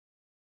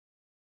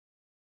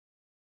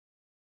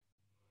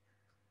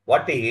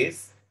what is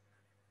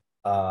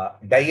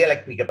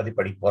dielectric பத்தி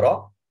படிக்க போறோம்.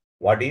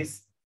 What is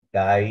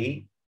dielectric?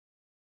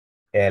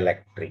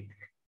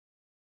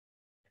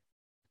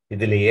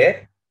 இதிலேயே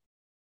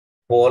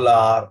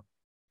polar,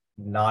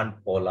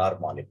 non-polar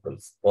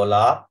molecules.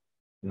 Polar,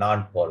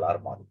 non-polar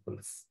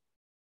molecules.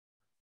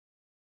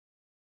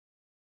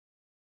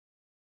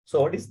 So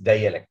what is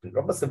dielectric?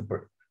 ரொம்ப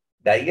simple.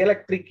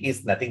 Dielectric is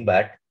nothing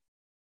but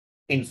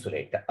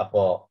insulator.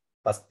 அப்போ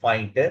first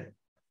point,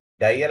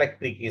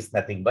 dielectric is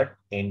nothing but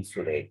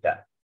insulator.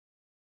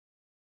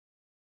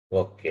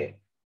 Okay.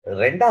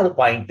 ரெண்டாவது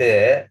point,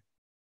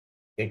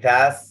 it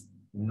has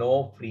no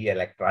free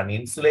electron.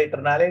 Insulator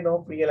நாலே no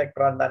free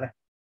electron தானே.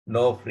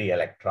 No free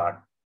electron.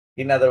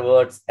 In other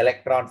words,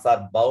 electrons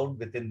are bound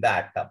within the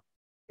atom.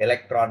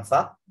 Electrons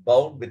are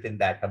bound within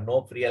the atom. No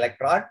free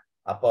electron.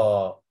 அப்போ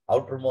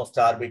outermost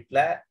orbitல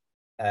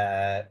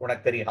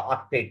உனக்கு தெரியும்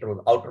octet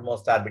rule.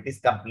 Outermost orbit is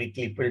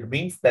completely filled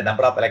means the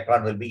number of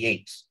electron will be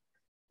 8.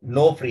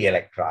 No free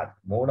electron.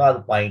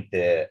 மூணாவது point.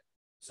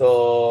 So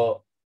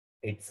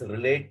its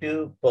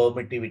relative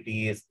permittivity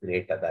is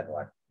greater than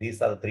 1. These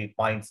are the 3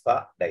 points for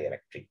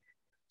dielectric.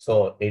 So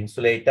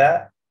insulator,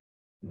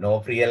 no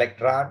free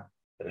electron,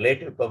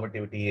 relative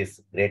permittivity is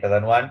greater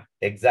than 1.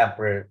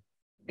 Example,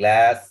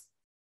 glass,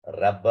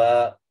 rubber,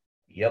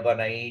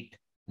 ebonite,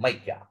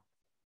 mica.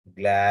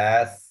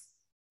 Glass,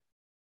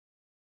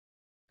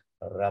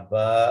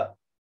 rubber,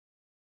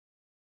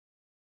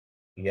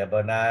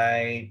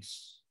 ebonite,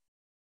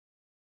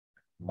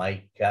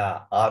 mica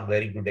are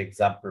very good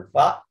example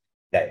for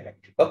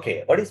dielectric. Okay,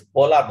 what is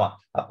polar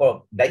அப்போ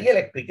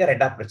dielectric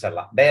ரெண்டா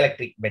பிரிச்சிடலாம்.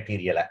 dielectric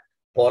material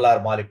polar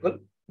molecule,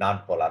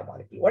 non-polar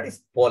molecule. What is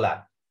polar?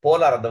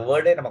 Polar அந்த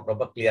வேர்டே நமக்கு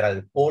ரொம்ப கிளியரா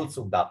இருக்கு. Poles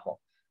உண்டாக்கும்.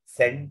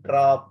 Center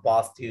of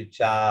positive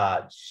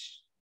charge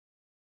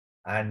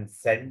and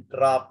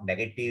center of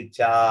negative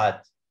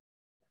charge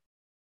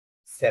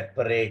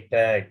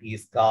separated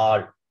is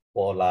called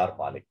polar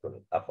molecule.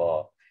 அப்போ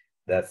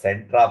the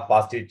center of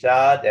positive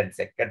charge and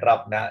center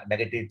of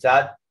negative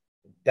charge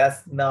does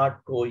not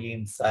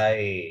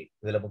coincide.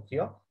 இதுல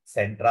முக்கியம்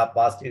center of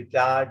positive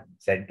charge,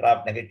 center of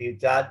negative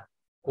charge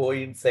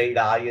coincide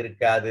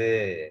ஆயிருக்காது.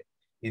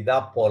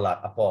 இதுதான் polar.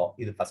 அப்போ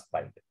இது first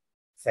point.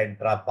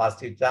 Center of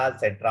positive charge,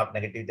 center of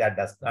negative charge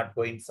does not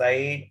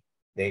coincide.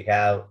 They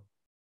have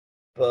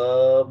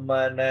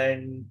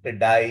permanent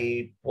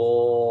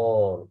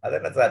dipole. அது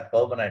என்ன sir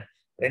permanent?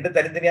 ரெண்டு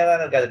தனித்தனியா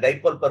தான் இருக்காது.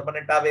 dipole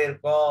permanent-ஆவே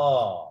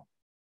இருக்கும்.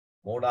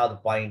 மூணாவது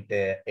பாயிண்ட்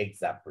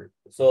எக்ஸாம்பிள்.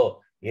 சோ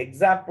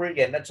எக்ஸாம்பிள்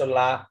என்ன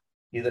சொல்லலாம்?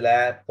 இதுல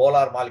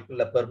போலார்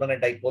மாலிகுல்ல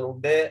பெர்மனன்ட் டைபோல்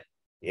உண்டு.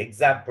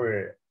 எக்ஸாம்பிள்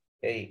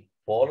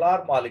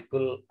போலார்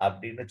மாலிகுல்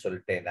அப்படின்னு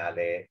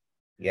சொல்லிட்டேனாலே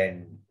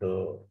N2,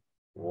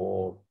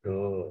 O2,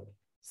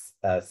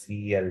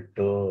 Cl2,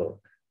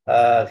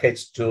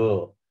 H2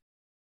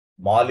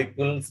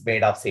 molecules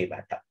made of same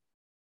atom.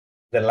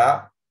 இதெல்லாம்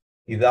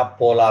இதுதான்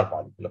போலார்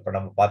மாலிகுல். இப்ப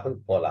நம்ம பார்த்தது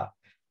polar.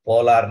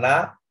 போலார்னா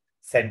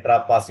center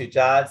of positive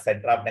charge,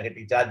 center of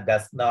negative charge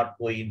does not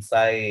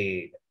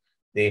coincide.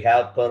 They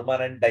have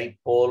permanent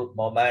dipole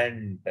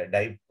moment.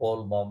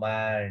 Dipole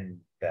moment.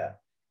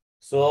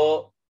 So,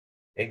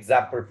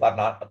 example for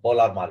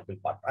polar molecule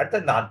part. At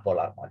the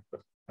non-polar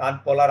molecule.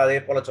 Non-polar அதே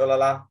போல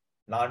சொல்லலாம்.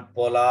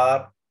 Non-polar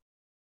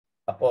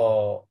அப்போ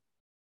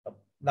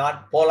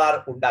non-polar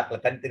உண்டாக்கல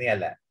தனித்தனியா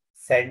இல்ல.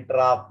 Center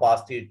of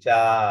positive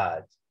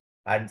charge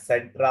and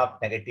center of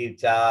negative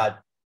charge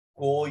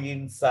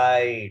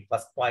coincide.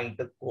 First point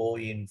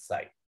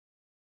coincide.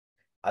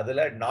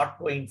 அதுல not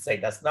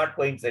coincide, does not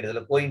coincide.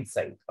 இதுல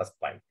coincide. First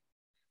point.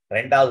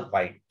 ரெண்டாவது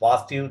point.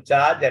 Positive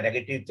charge and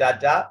negative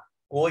charge are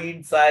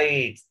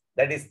coincides.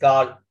 That is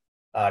called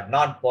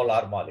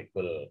non-polar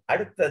molecule.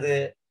 அடுத்தது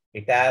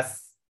it has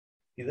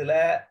இதுல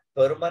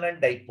permanent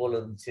dipole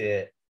இருந்துச்சு.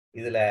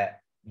 இதுல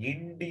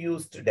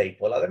induced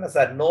dipole. அது என்ன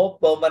sir? No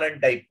permanent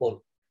dipole.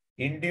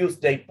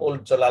 Induced dipole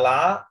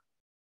சொல்லலாம்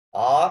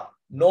or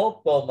no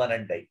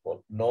permanent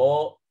dipole. No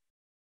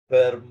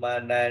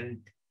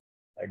permanent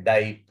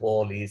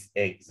dipole is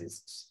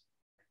exists.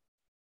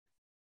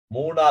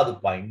 மூணாவது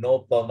point no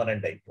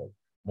permanent dipole.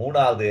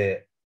 மூணாவது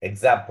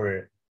example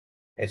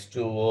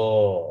H2O,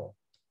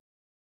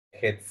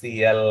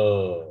 HCl,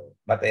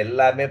 மற்ற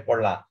எல்லாமே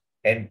போடலாம்.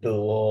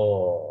 N2O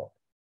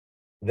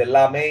இது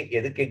எல்லாமே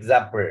எதுக்கு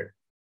எக்ஸாம்பிள்?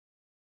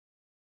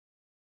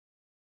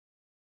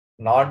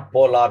 நான்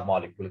polar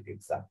மாலிகுலுக்கு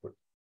example.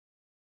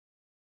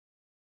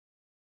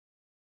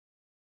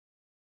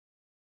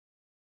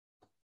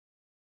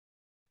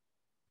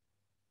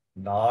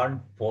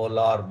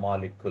 non-polar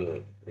molecule.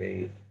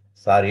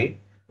 Sorry,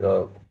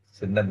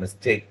 சின்ன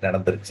மிஸ்டேக்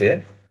நடந்துருச்சு.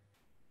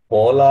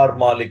 Polar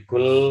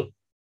molecule.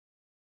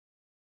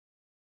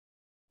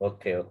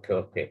 Okay okay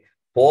okay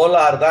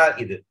polar தான்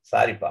இது.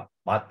 சாரிப்பா,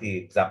 மாத்தி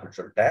எக்ஸாம்பிள்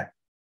சொல்லிட்டேன்.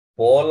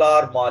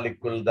 போலார்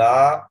மாலிகுல்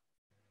தான்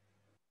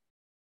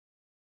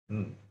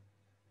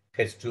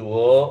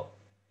H2O,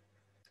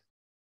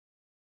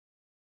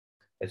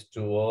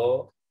 H2O,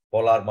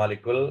 polar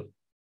molecule,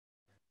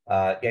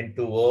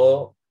 N2O,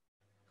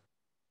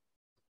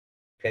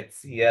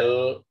 HCl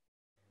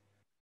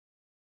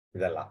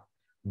இதெல்லாம்.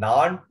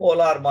 நான்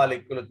போலார்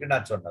மாலிகுலுக்கு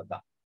நான்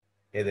சொன்னதுதான்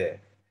இது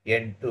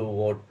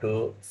N2O2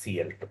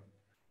 Cl2.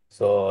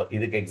 So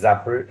இதுக்கு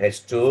example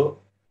H2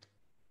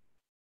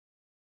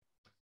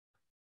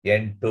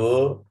 N2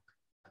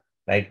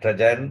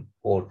 nitrogen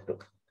O2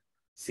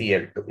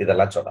 Cl2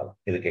 இதெல்லாம் சொல்லலாம்.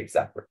 இதுக்கு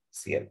எக்ஸாம்பிள்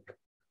Cl2.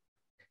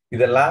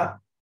 இதெல்லாம்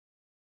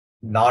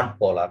நான்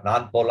போலார்.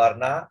 நான்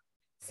போலார்னா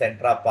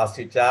சென்டர் ஆஃப்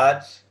பாசிட்டிவ்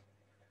சார்ஜ்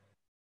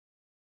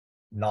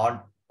நான்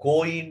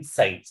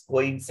கோயின்சைட்ஸ்.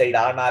 கோயின்சைட்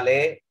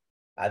ஆனாலே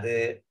அது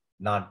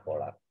நான்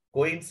போலார்.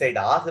 கோயின்சைட்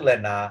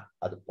ஆகலைன்னா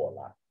அது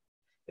போலார்.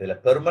 இதுல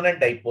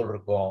பெர்மனன்ட் டைபோல்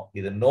இருக்கும்,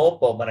 இது no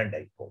permanent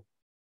dipole.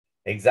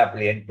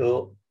 Example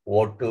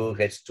N2O2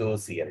 H2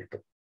 Cl2.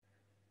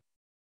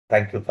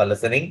 Thank you for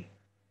listening.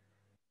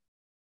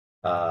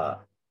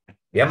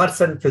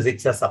 Emerson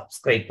பிசிக்ஸை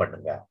subscribe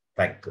பண்ணுங்க.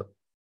 Thank you.